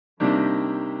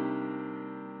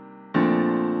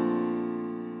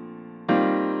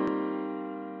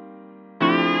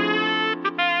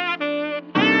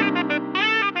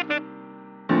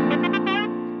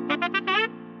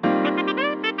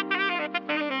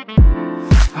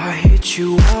hit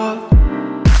you up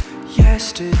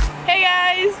yesterday. Hey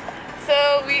guys!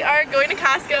 So we are going to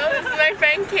Costco. This is my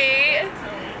friend Kate.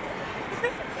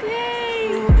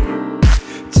 Yay!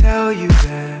 Tell you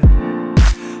that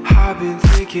I've been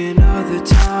thinking of the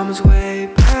times way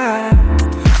back.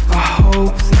 I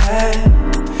hope that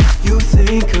you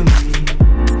think of me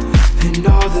and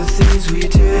all the things we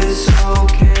did so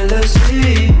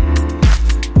carelessly.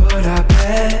 But I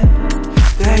bet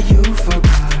that you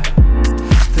forgot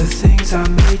the things I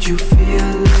made you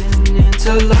feeling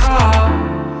into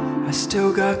love. I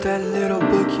still got that little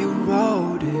book you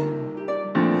wrote in.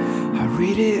 I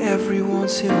read it every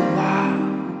once in a while.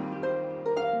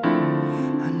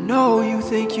 I know you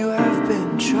think you have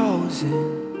been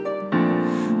chosen,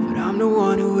 but I'm the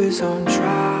one who is on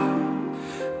trial.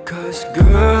 'Cause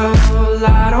girl,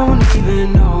 I don't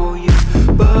even know you,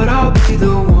 but I'll be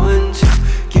the one to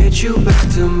get you back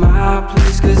to my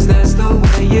place, 'cause that's the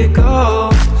way it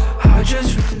goes. I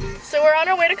just really... So we're on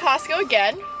our way to Costco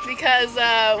again because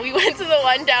we went to the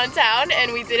one downtown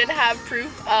and we didn't have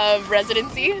proof of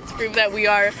residency to prove that we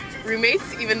are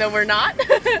roommates, even though we're not.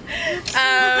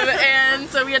 And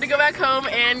so we had to go back home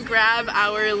and grab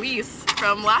our lease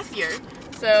from last year.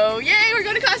 So yay, we're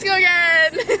going to Costco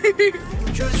again!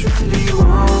 Just really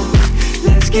want me.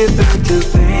 Let's get back to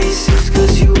basics,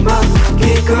 'cause you my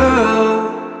fucking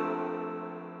girl.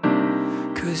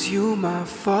 'Cause you my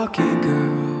fucking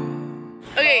girl.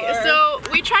 Okay, so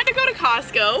we tried to go to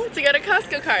Costco to get a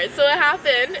Costco card. So what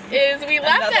happened is we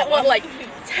left at what, like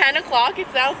 10 o'clock?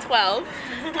 It's now 12.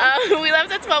 We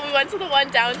left at 12. We went to the one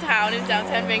downtown in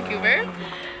downtown Vancouver.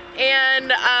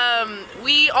 And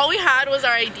all we had was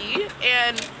our ID.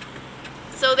 And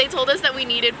so they told us that we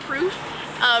needed proof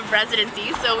of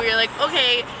residency. So we were like,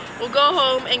 okay, we'll go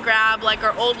home and grab like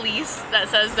our old lease that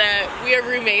says that we are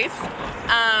roommates.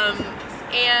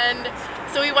 And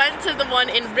so we went to the one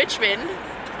in Richmond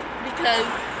because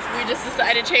we just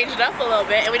decided to change it up a little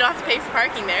bit and we don't have to pay for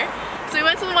parking there. So we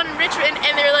went to the one in Richmond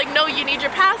and they were like, no, you need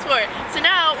your passport. So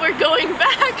now we're going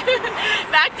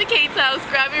back to Kate's house,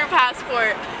 grabbing her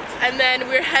passport, and then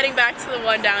we're heading back to the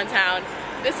one downtown.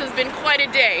 This has been quite a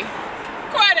day.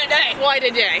 Quite a day. Quite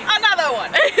a day. Another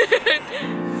one.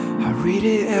 I read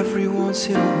it every once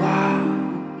in a while.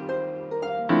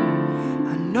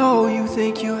 I know you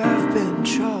think you have been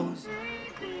chosen.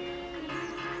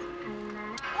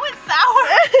 Sour.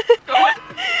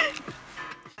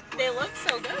 They look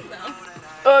so good though.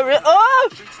 Oh, really? Oh!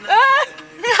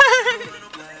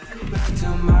 Back to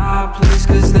my place,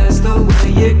 'cause that's the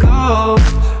way it goes.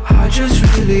 I just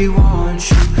really want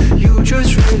you, you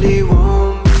just really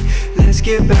want me. Let's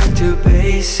get back to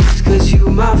basics, 'cause you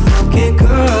my fucking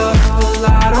girl.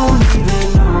 I don't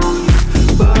even know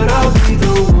you, but I'll be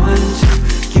the one to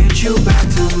get you back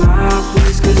to my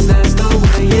place, 'cause that's the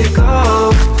way it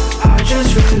goes. I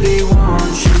just really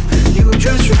want you, you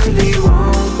just really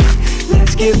want me.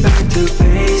 Let's get back to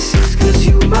basics, 'cause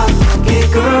you my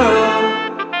fucking girl.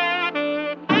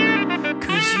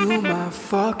 'Cause you my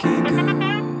fucking girl.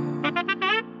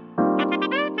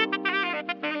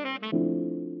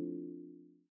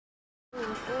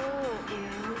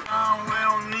 We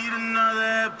don't need another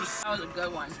episode. That was a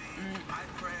good one.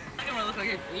 I didn't want to look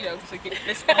like a burrito because I get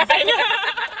this one.